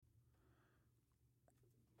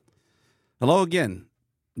Hello again,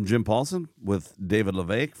 Jim Paulson with David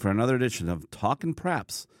LeVake for another edition of Talkin'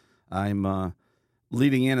 Praps. I'm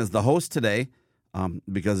leading in as the host today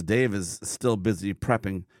because Dave is still busy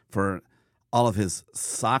prepping for all of his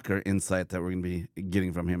soccer insight that we're going to be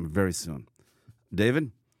getting from him very soon. David,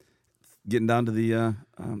 getting down to the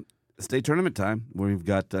state tournament time where we've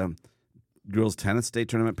got girls tennis state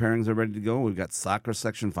tournament pairings are ready to go. We've got soccer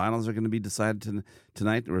section finals are going to be decided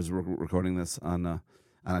tonight. We're recording this on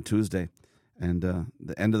a Tuesday. And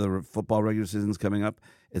the end of the football regular season is coming up.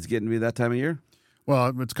 It's getting to be that time of year.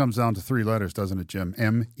 Well, it comes down to three letters, doesn't it, Jim?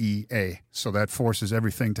 M-E-A. So that forces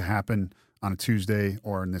everything to happen on a Tuesday,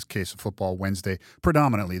 or in this case, a football Wednesday.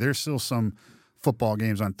 Predominantly, there's still some football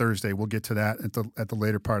games on Thursday. We'll get to that at the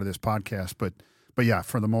later part of this podcast. But yeah,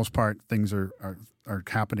 for the most part, things are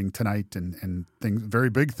happening tonight, and things,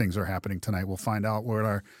 very big things are happening tonight. We'll find out what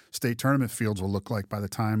our state tournament fields will look like by the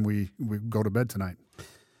time we go to bed tonight.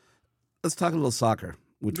 Let's talk a little soccer,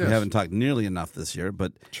 which we haven't talked nearly enough this year,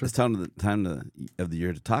 but it's time of the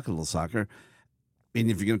year to talk a little soccer. I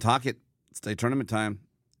mean, if you're going to talk it, state tournament time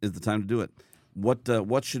is the time to do it.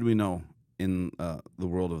 What should we know in the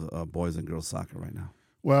world of boys and girls soccer right now?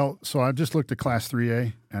 Well, so I've just looked at Class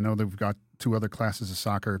 3A. I know they've got two other classes of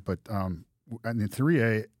soccer, but in the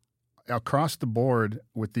 3A, across the board,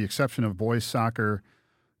 with the exception of boys soccer,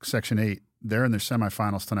 Section 8, they're in their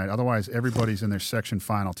semifinals tonight. Otherwise, everybody's in their section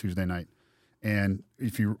final Tuesday night. And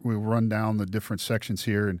if we'll run down the different sections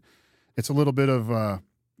here, and it's a little bit of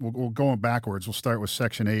we'll go backwards. We'll start with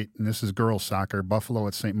Section 8, and this is girls soccer. Buffalo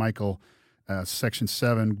at St. Michael. Section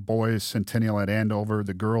 7, boys, Centennial at Andover.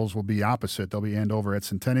 The girls will be opposite. They'll be Andover at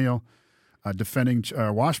Centennial. Defending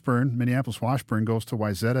Washburn, Minneapolis Washburn goes to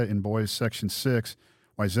Wayzata in boys Section 6.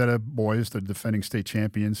 Wayzata boys, the defending state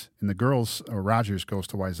champions. And the girls, Rogers goes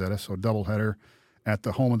to Wayzata, so doubleheader at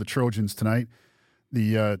the home of the Trojans tonight.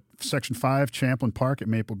 The Section 5, Champlin Park at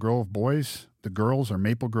Maple Grove boys. The girls are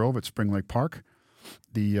Maple Grove at Spring Lake Park.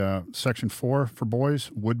 The Section 4 for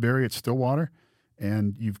boys, Woodbury at Stillwater.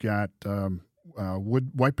 And you've got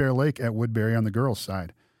White Bear Lake at Woodbury on the girls'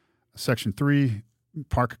 side. Section 3,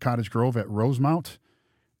 Park Cottage Grove at Rosemount.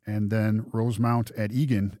 And then Rosemount at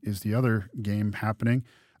Egan is the other game happening.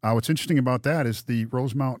 What's interesting about that is the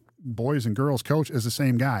Rosemount boys and girls coach is the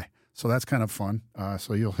same guy. So that's kind of fun.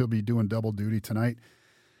 So he'll be doing double duty tonight.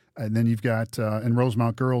 And then you've got, in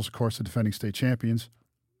Rosemount girls, of course, the defending state champions.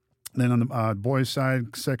 And then on the boys'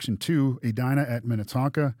 side, Section 2, Edina at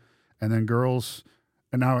Minnetonka. And then girls,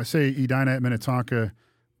 and now I say Edina at Minnetonka,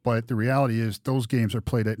 but the reality is those games are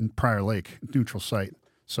played at Prior Lake, neutral site.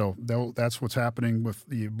 So that's what's happening with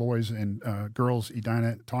the boys and girls,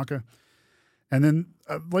 Edina at Tonka. And then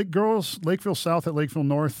Lakeville South at Lakeville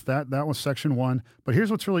North, that was Section 1. But here's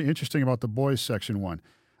what's really interesting about the boys' Section 1.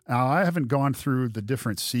 Now, I haven't gone through the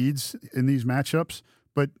different seeds in these matchups,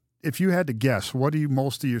 but if you had to guess, what are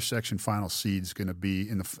most of your section final seeds going to be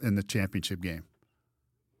in the championship game?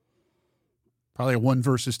 Probably a 1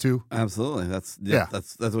 versus 2. Absolutely. That's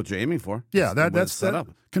what you're aiming for. Yeah, that's set up.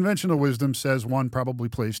 Conventional wisdom says 1 probably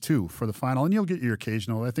plays 2 for the final, and you'll get your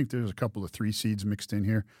occasional. I think there's a couple of 3 seeds mixed in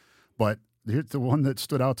here, but here's the one that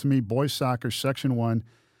stood out to me: boys soccer Section 1,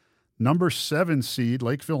 number 7 seed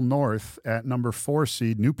Lakeville North at number 4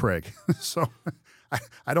 seed New Prague. So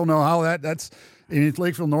I don't know how that's. I mean,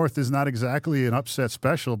 Lakeville North is not exactly an upset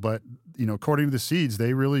special, but according to the seeds,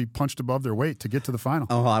 they really punched above their weight to get to the final.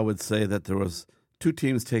 Oh, I would say that there was 2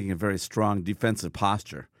 teams taking a very strong defensive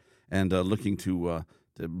posture and looking to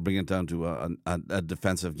bring it down to a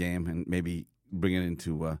defensive game and maybe bring it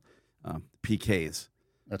into PKs.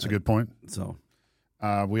 That's a good point. So,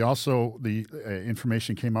 we also the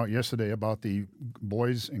information came out yesterday about the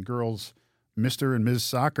boys and girls Mr. and Ms.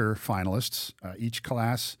 Soccer finalists. Each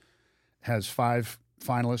class has 5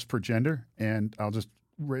 finalists per gender, and I'll just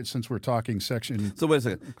since we're talking section. So wait a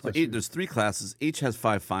second. So there's 3 classes. Each has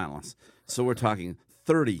 5 finalists. So we're talking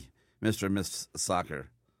 30 Mr. and Ms.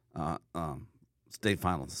 Soccer state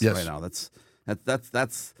finalists right now.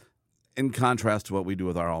 That's in contrast to what we do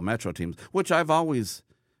with our all Metro teams, which I've always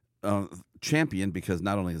championed, because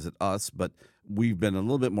not only is it us, but we've been a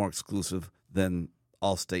little bit more exclusive than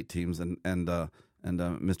all state teams and Mr.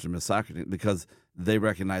 and Ms. Soccer team, because they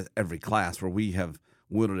recognize every class, where we have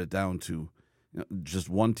whittled it down to just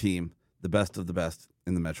one team, the best of the best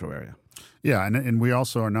in the metro area. Yeah, and we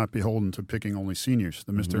also are not beholden to picking only seniors.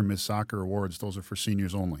 The Mr. and Ms. Soccer awards, those are for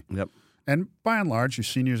seniors only. Yep. And by and large, your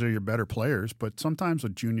seniors are your better players, but sometimes a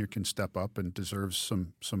junior can step up and deserves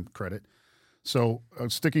some credit. So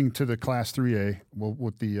sticking to the Class 3A,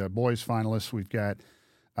 with the boys finalists, we've got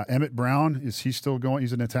Emmett Brown. Is he still going?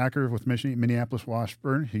 He's an attacker with Minneapolis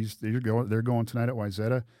Washburn. They're going tonight at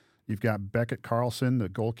Wayzata. You've got Beckett Carlson, the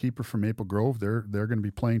goalkeeper from Maple Grove. They're going to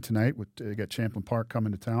be playing tonight. They got Champlain Park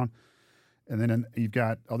coming to town. And then you've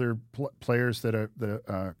got other players that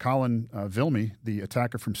are Colin Vilmy, the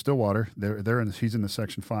attacker from Stillwater. He's in the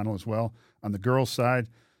section final as well. On the girls' side,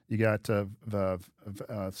 you got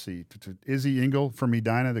Izzy Engel from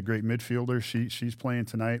Edina, the great midfielder. She's playing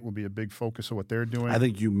tonight. Will be a big focus of what they're doing. I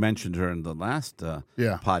think you mentioned her in the last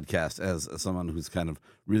podcast as someone who's kind of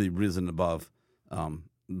really risen above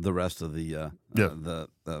the rest of the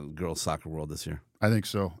girls' soccer world this year. I think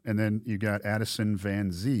so. And then you got Addison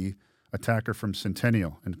Van Zee, attacker from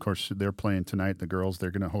Centennial. And, of course, they're playing tonight. The girls,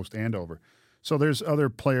 they're going to host Andover. So there's other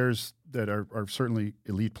players that are certainly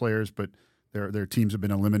elite players, but their teams have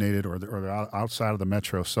been eliminated or they're outside of the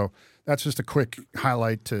Metro. So that's just a quick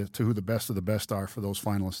highlight to who the best of the best are for those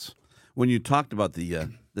finalists. When you talked about the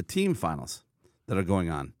team finals that are going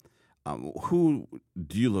on, who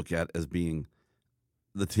do you look at as being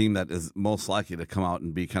the team that is most likely to come out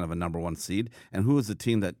and be kind of a number one seed, and who is the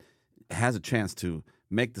team that has a chance to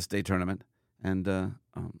make the state tournament and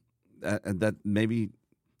that maybe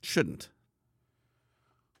shouldn't?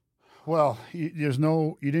 Well, you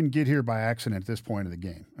didn't get here by accident at this point of the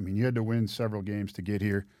game. I mean, you had to win several games to get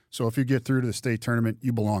here. So if you get through to the state tournament,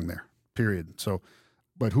 you belong there, period. So,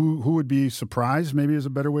 but who would be surprised, maybe is a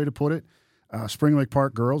better way to put it. Spring Lake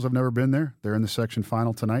Park girls have never been there. They're in the section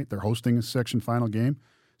final tonight. They're hosting a section final game.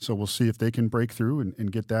 So we'll see if they can break through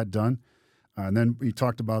and get that done. And then we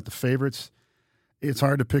talked about the favorites. It's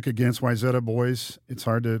hard to pick against Wayzata boys. It's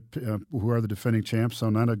hard to who are the defending champs. So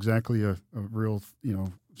not exactly a real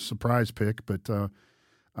surprise pick. But then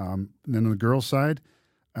on the girls' side,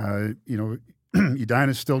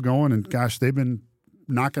 Edina's still going, and gosh, they've been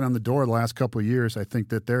knocking on the door the last couple of years. I think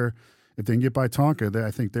that if they can get by Tonka,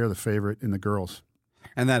 I think they're the favorite in the girls.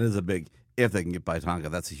 And that is a big. If they can get by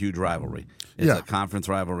Tonka, that's a huge rivalry. It's a conference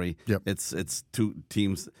rivalry. Yep. It's two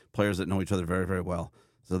teams, players that know each other very, very well.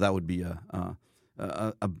 So that would be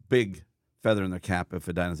a big feather in their cap if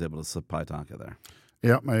Edina is able to slip by Tonka there.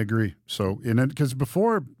 Yeah, I agree. So, because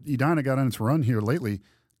before Edina got on its run here lately,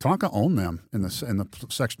 Tonka owned them in the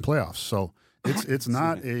section playoffs. So it's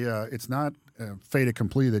not a fait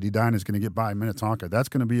accompli that Edina is going to get by Minnetonka. That's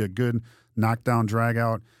going to be a good knockdown, drag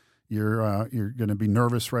out. You're going to be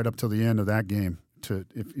nervous right up till the end of that game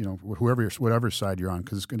whatever side you're on,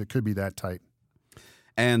 because it could be that tight.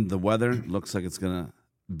 And the weather looks like it's going to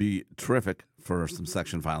be terrific for some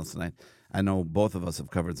section finals tonight. I know both of us have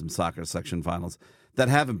covered some soccer section finals that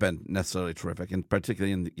haven't been necessarily terrific, and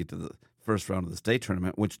particularly in the first round of the state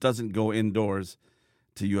tournament, which doesn't go indoors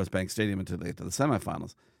to U.S. Bank Stadium until they get to the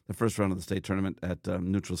semifinals. The first round of the state tournament at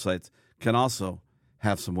neutral sites can also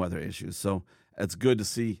have some weather issues. So it's good to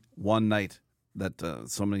see one night that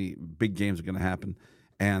so many big games are going to happen,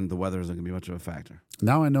 and the weather isn't going to be much of a factor.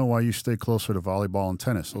 Now I know why you stay closer to volleyball and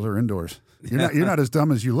tennis. Those are indoors. You're not as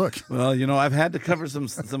dumb as you look. Well, I've had to cover some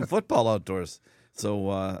football outdoors. So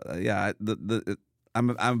I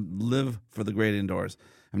live for the great indoors.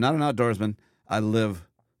 I'm not an outdoorsman. I live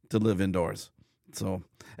to live indoors. So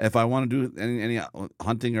if I want to do any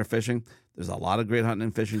hunting or fishing, there's a lot of great hunting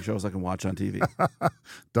and fishing shows I can watch on TV.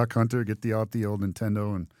 Duck Hunter, get out the old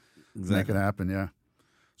Nintendo and make it happen, yeah.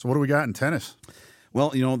 So what do we got in tennis? Well,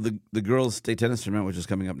 the girls' state tennis tournament, which is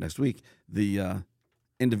coming up next week, the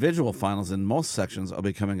individual finals in most sections will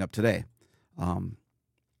be coming up today.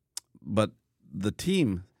 But the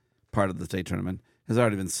team part of the state tournament has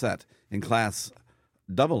already been set. In Class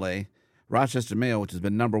AA, Rochester Mayo, which has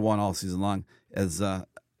been number one all season long, has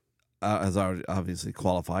already obviously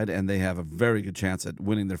qualified, and they have a very good chance at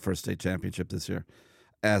winning their first state championship this year,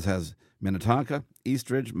 as has Minnetonka,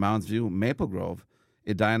 Eastridge, Mounds View, Maple Grove,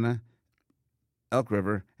 Edina, Elk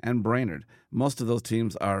River, and Brainerd. Most of those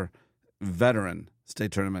teams are veteran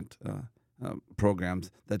state tournament programs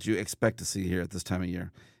that you expect to see here at this time of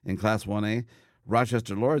year. In Class 1A,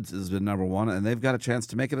 Rochester Lords has been number one, and they've got a chance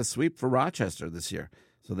to make it a sweep for Rochester this year.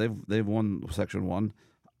 So they've won Section 1,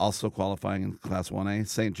 also qualifying in Class 1A.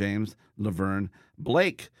 St. James, Laverne,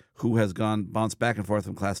 Blake, who has bounced back and forth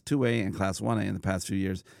from Class 2A and Class 1A in the past few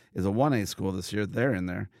years, is a 1A school this year. They're in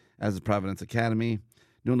there, as is Providence Academy.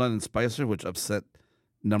 New London Spicer, which upset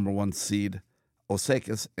number one seed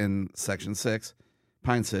Osakis in Section 6.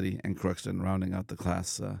 Pine City and Crookston rounding out the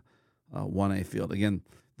Class 1A field. Again,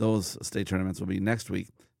 those state tournaments will be next week.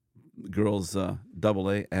 Girls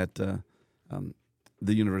AA at the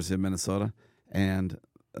University of Minnesota, and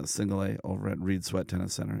single A over at Reed Sweat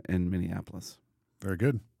Tennis Center in Minneapolis. Very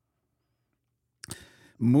good.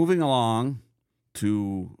 Moving along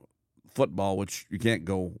to football, which you can't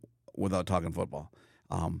go without talking football.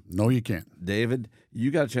 No, you can't. David, you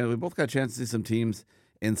got a chance. We both got a chance to see some teams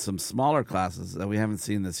in some smaller classes that we haven't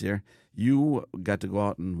seen this year, you got to go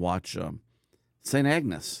out and watch St.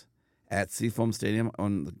 Agnes at Seafoam Stadium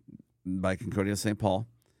by Concordia St. Paul.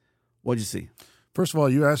 What'd you see? First of all,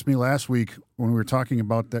 you asked me last week when we were talking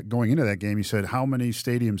about that going into that game. You said, "How many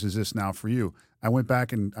stadiums is this now for you?" I went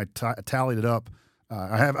back and I tallied it up.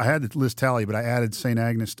 I had the list tally, but I added St.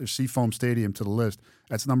 Agnes or Seafoam Stadium to the list.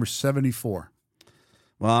 That's number 74.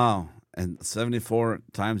 Wow. And 74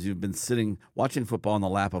 times you've been sitting watching football in the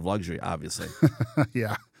lap of luxury, obviously.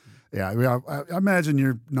 Yeah. I imagine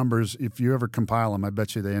your numbers, if you ever compile them, I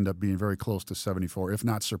bet you they end up being very close to 74, if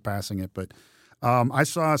not surpassing it. But I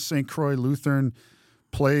saw St. Croix Lutheran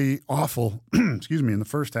play awful, excuse me, in the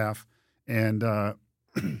first half, and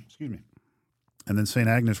excuse me, and then St.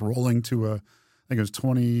 Agnes rolling to I think it was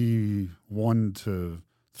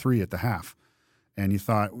 21-3 at the half, and you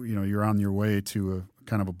thought you're on your way to a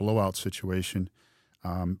kind of a blowout situation,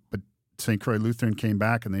 but St. Croix Lutheran came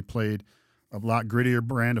back and they played a lot grittier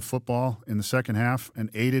brand of football in the second half, and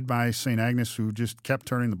aided by St. Agnes, who just kept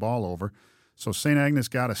turning the ball over. So St. Agnes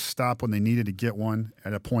got a stop when they needed to get one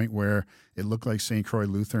at a point where it looked like St. Croix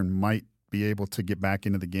Lutheran might be able to get back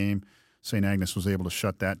into the game. St. Agnes was able to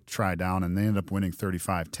shut that try down, and they ended up winning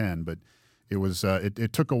 35-10. But it was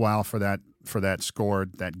it took a while for that score,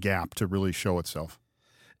 that gap, to really show itself.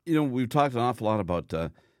 We've talked an awful lot about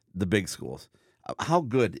the big schools. How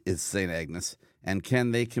good is St. Agnes, and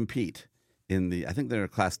can they compete in I think they're a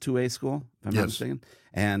Class 2A school, if I'm not mistaken?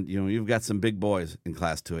 And, you've got some big boys in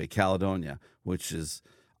Class 2A. Caledonia, which is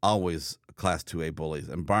always a Class 2A bullies,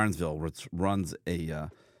 and Barnesville, which runs a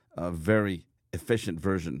very efficient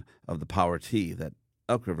version of the Power T that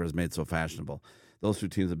Elk River has made so fashionable. Those two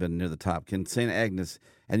teams have been near the top. Can St. Agnes,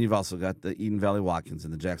 and you've also got the Eden Valley Watkins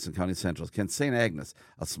and the Jackson County Centrals, can St. Agnes,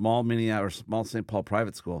 a small small St. Paul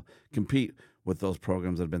private school, compete with those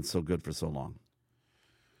programs that have been so good for so long?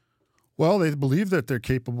 Well, they believe that they're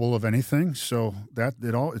capable of anything, so that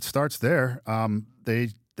it starts there. They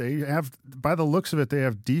have, by the looks of it, they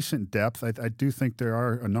have decent depth. I do think there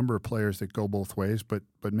are a number of players that go both ways, but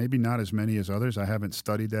maybe not as many as others. I haven't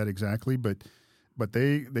studied that exactly, but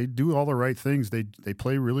they do all the right things. They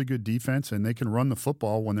play really good defense, and they can run the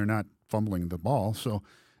football when they're not fumbling the ball. So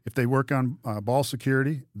if they work on ball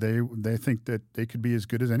security, they think that they could be as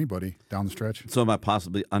good as anybody down the stretch. So am I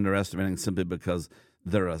possibly underestimating simply because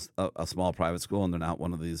they're a small private school and they're not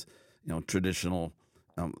one of these traditional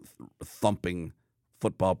thumping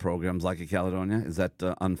football programs like a Caledonia? Is that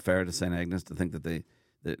unfair to St. Agnes to think that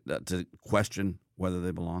to question whether they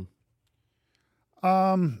belong?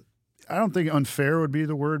 I don't think unfair would be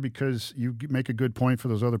the word, because you make a good point for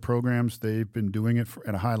those other programs. They've been doing it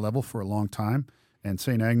at a high level for a long time, and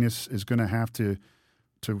St. Agnes is going to have to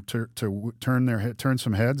turn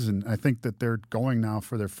some heads, and I think that they're going now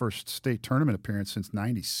for their first state tournament appearance since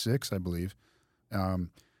 '96, I believe.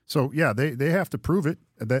 So yeah, they have to prove it.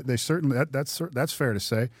 That they certainly that's fair to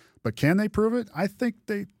say. But can they prove it? I think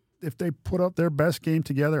if they put up their best game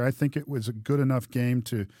together, I think it was a good enough game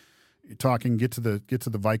to get to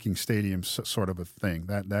the Viking Stadium sort of a thing.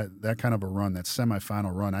 That kind of a run, that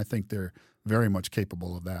semifinal run. I think they're very much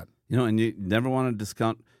capable of that. And you never want to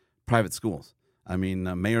discount private schools. I mean,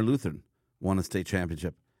 Mayor Lutheran won a state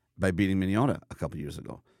championship by beating Minneota a couple years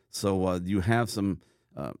ago. So you have some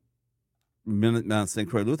St.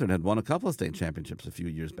 Croix Lutheran had won a couple of state championships a few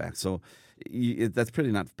years back. So that's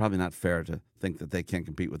probably not fair to think that they can't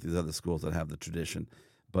compete with these other schools that have the tradition.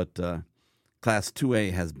 But Class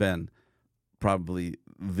 2A has been probably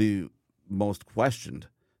the most questioned,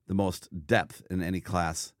 the most depth in any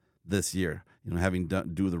class this year. Having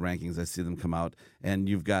do the rankings, I see them come out, and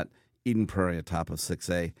you've got Eden Prairie atop of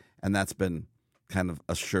 6A, and that's been kind of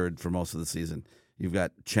assured for most of the season. You've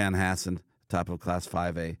got Chanhassen top of Class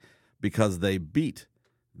 5A because they beat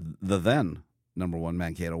the then number one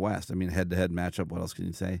Mankato West. I mean, head-to-head matchup, what else can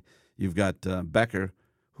you say? You've got Becker,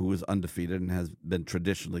 who is undefeated and has been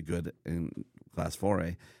traditionally good in Class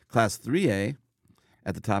 4A. Class 3A,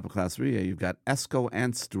 at the top of Class 3A, you've got Esco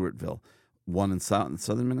and Stewartville, one in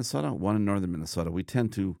southern Minnesota, one in northern Minnesota. We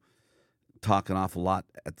tend to talk an awful lot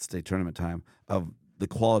at the state tournament time of the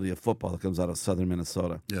quality of football that comes out of southern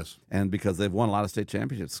Minnesota. Yes. And because they've won a lot of state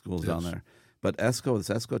championship schools down there. But this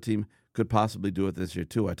Esco team could possibly do it this year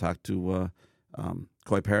too. I talked to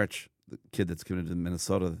Coy Parrish, the kid that's committed to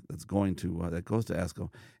Minnesota that goes to Esco,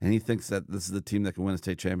 and he thinks that this is the team that can win a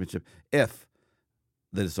state championship if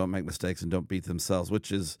they just don't make mistakes and don't beat themselves,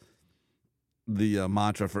 which is the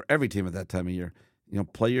mantra for every team at that time of year.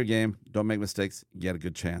 Play your game, don't make mistakes, you get a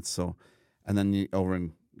good chance. So, and then over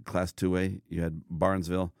in Class 2A, you had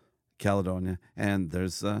Barnesville, Caledonia, and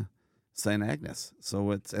there's St. Agnes.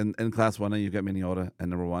 So it's in Class 1A, you've got Minneota at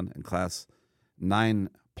number 1. In Class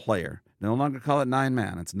 9-player, no longer call it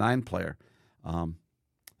 9-man, it's 9-player,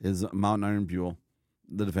 is Mountain Iron Buell,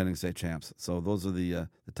 the defending state champs. So those are the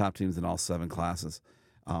top teams in all 7 classes.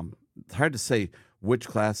 It's hard to say which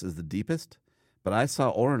class is the deepest, but I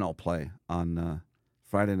saw Orono play on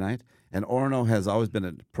Friday night, and Orono has always been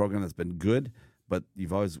a program that's been good, but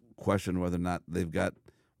you've always questioned whether or not they've got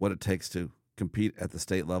what it takes to compete at the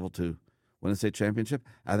state level to win a state championship.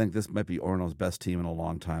 I think this might be Orono's best team in a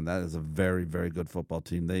long time. That is a very, very good football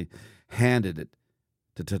team. They handed it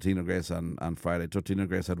to Totino Grace on Friday. Totino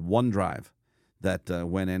Grace had one drive that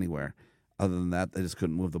went anywhere. Other than that, they just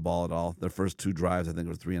couldn't move the ball at all. Their first 2 drives, I think it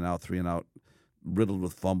was 3 and out, riddled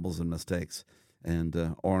with fumbles and mistakes. And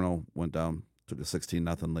Orono went down, took a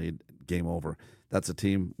 16-0 lead, game over. That's a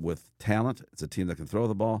team with talent. It's a team that can throw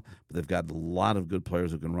the ball, but they've got a lot of good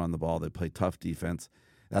players who can run the ball. They play tough defense.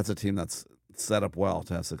 That's a team that's set up well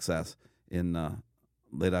to have success in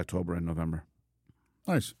late October and November.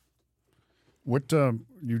 Nice. What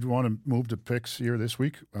you want to move to picks here this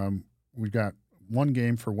week? We've got one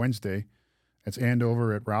game for Wednesday. It's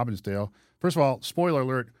Andover at Robbinsdale. First of all, spoiler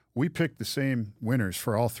alert, we picked the same winners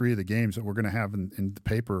for all 3 of the games that we're going to have in the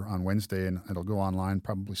paper on Wednesday, and it'll go online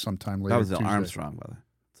probably sometime later. That was Tuesday. Armstrong, by the way.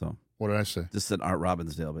 So what did I say? Just said Art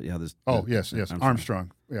Robbinsdale, but yeah, there's. Yes,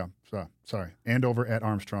 Armstrong. Yeah, sorry. Andover at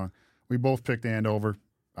Armstrong. We both picked Andover.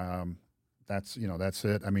 That's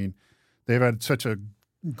it. I mean, they've had such a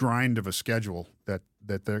grind of a schedule that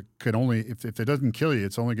there could only if it doesn't kill you,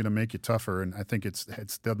 it's only going to make you tougher. And I think it's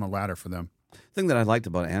done the latter for them. The thing that I liked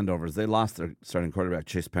about Andover is they lost their starting quarterback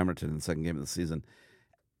Chase Pemberton in the second game of the season.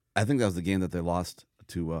 I think that was the game that they lost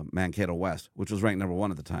to Mankato West, which was ranked number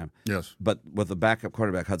 1 at the time. Yes. But with the backup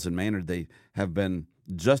quarterback Hudson Maynard, they have been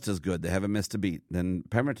just as good. They haven't missed a beat. Then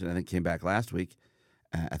Pemberton, I think, came back last week.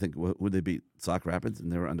 I think would they beat Sauk Rapids,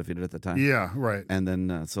 and they were undefeated at the time. Yeah, right. And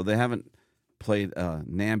then so they haven't played a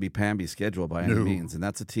namby-pamby schedule by any means, and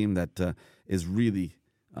that's a team that is really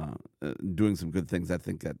doing some good things. I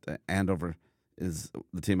think that Andover is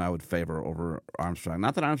the team I would favor over Armstrong.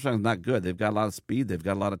 Not that Armstrong's not good. They've got a lot of speed. They've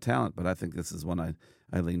got a lot of talent, but I think this is one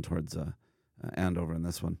I lean towards Andover in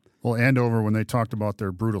this one. Well, Andover, when they talked about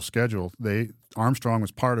their brutal schedule, Armstrong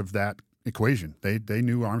was part of that equation. They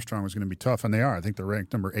knew Armstrong was going to be tough, and they are. I think they're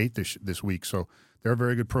ranked number 8 this week, so they're a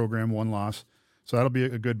very good program, 1 loss. So that'll be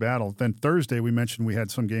a good battle. Then Thursday, we mentioned we had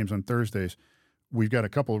some games on Thursdays. We've got a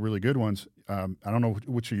couple of really good ones. I don't know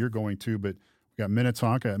which you're going to, but we got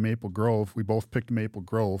Minnetonka at Maple Grove. We both picked Maple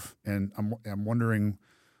Grove, and I'm wondering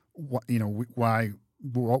what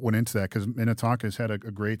went into that, because Minnetonka's had a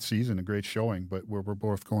great season, a great showing, but we're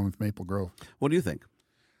both going with Maple Grove. What do you think?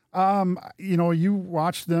 You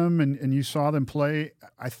watched them and you saw them play.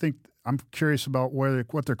 I think I'm curious about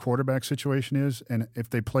what their quarterback situation is, and if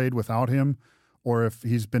they played without him, or if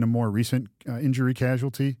he's been a more recent injury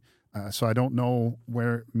casualty. So I don't know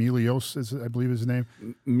where Milios is, I believe is his name.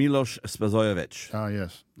 Milos Spazojevic. Ah,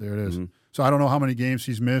 yes, there it is. Mm-hmm. So I don't know how many games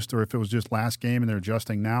he's missed, or if it was just last game and they're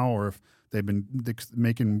adjusting now, or if they've been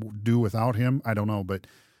making do without him. I don't know, but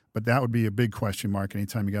that would be a big question mark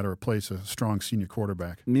anytime you got to replace a strong senior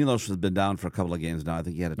quarterback. Milos has been down for a couple of games now. I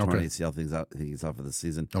think he had a torn ACL. I think he's out for the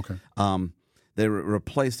season. Okay. They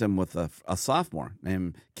replaced him with a sophomore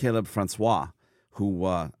named Caleb Francois, who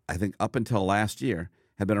I think up until last year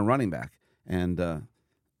had been a running back. And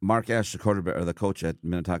Mark Ash, the coach at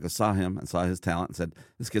Minnetonka, saw him and saw his talent and said,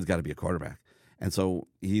 this kid's got to be a quarterback. And so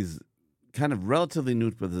he's kind of relatively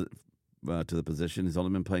new to the position. He's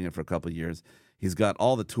only been playing it for a couple of years. He's got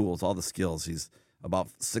all the tools, all the skills. He's about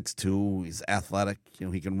 6'2". He's athletic.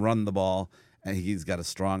 He can run the ball, and he's got a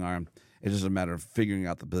strong arm. It's just a matter of figuring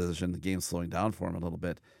out the position. The game's slowing down for him a little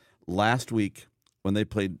bit. Last week, when they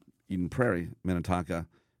played Eden Prairie, Minnetonka,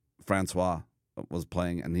 Francois was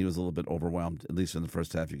playing, and he was a little bit overwhelmed, at least in the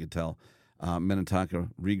first half, you could tell. Minnetonka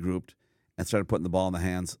regrouped and started putting the ball in the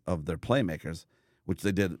hands of their playmakers, which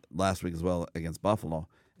they did last week as well against Buffalo,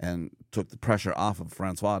 and took the pressure off of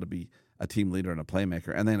Francois to be a team leader and a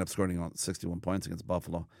playmaker, and they ended up scoring 61 points against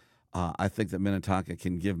Buffalo. I think that Minnetonka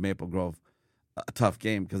can give Maple Grove a tough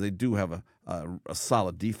game because they do have a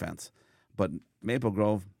solid defense. But Maple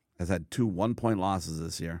Grove has had 2 one-point losses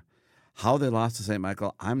this year. How they lost to St.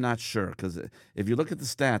 Michael, I'm not sure, because if you look at the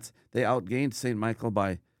stats, they outgained St. Michael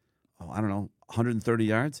by, 130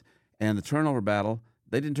 yards, and the turnover battle,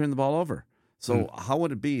 they didn't turn the ball over. So how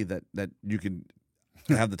would it be that you could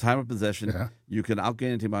have the time of possession, you can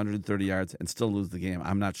outgain a team by 130 yards and still lose the game?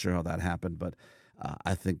 I'm not sure how that happened, but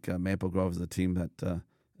I think Maple Grove is a team that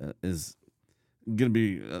is going to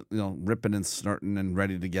be ripping and snorting and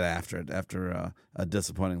ready to get after it after a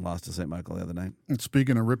disappointing loss to St. Michael the other night. And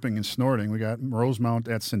speaking of ripping and snorting, we got Rosemount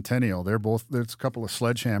at Centennial. There's a couple of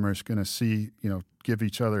sledgehammers going to give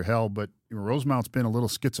each other hell, but Rosemount's been a little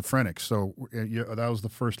schizophrenic. So that was the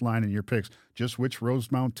first line in your picks. Just which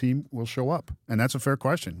Rosemount team will show up? And that's a fair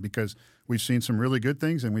question because we've seen some really good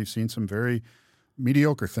things and we've seen some very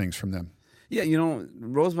mediocre things from them. Yeah,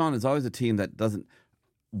 Rosemount is always a team that doesn't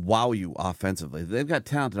wow you offensively. They've got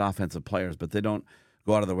talented offensive players, but they don't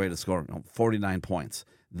go out of their way to score 49 points.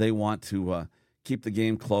 They want to keep the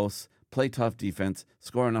game close, play tough defense,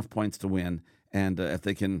 score enough points to win, and if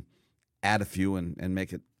they can add a few and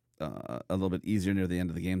make it a little bit easier near the end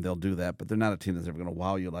of the game, they'll do that. But they're not a team that's ever going to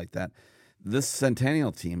wow you like that. This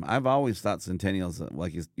Centennial team, I've always thought Centennial's,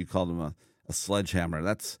 like you called them, a sledgehammer.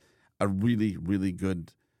 That's a really, really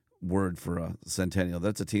good word for a Centennial.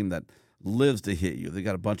 That's a team that lives to hit you. They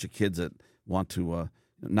got a bunch of kids that want to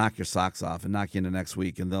knock your socks off and knock you into next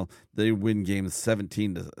week, and they win games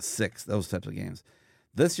 17-6. Those types of games.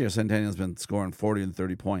 This year, Centennial's been scoring 40 and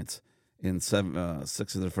 30 points in 6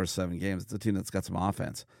 of their first 7 games. It's a team that's got some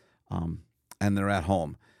offense, and they're at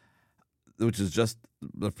home, which is just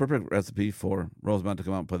the perfect recipe for Rosemount to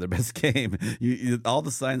come out and play their best game. All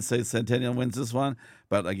the signs say Centennial wins this one,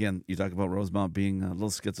 but again, you talk about Rosemount being a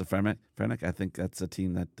little schizophrenic. I think that's a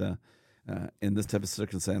team that, in this type of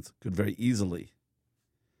circumstance, could very easily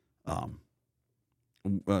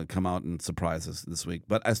come out and surprise us this week.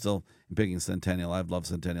 But I still am picking Centennial. I've loved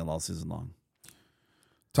Centennial all season long.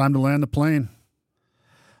 Time to land the plane.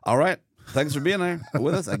 All right. Thanks for being there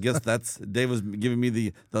with us. I guess Dave was giving me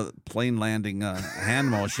the plane landing hand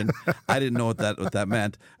motion. I didn't know what that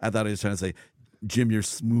meant. I thought he was trying to say, Jim, you're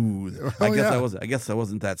smooth. I guess I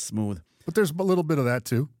wasn't that smooth. But there's a little bit of that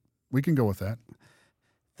too. We can go with that.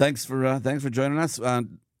 Thanks for joining us.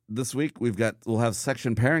 This week we'll have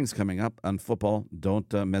section pairings coming up on football.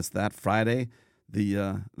 Don't miss that. Friday,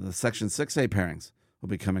 the section 6A pairings will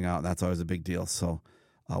be coming out. That's always a big deal. So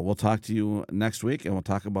we'll talk to you next week, and we'll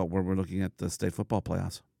talk about where we're looking at the state football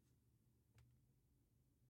playoffs.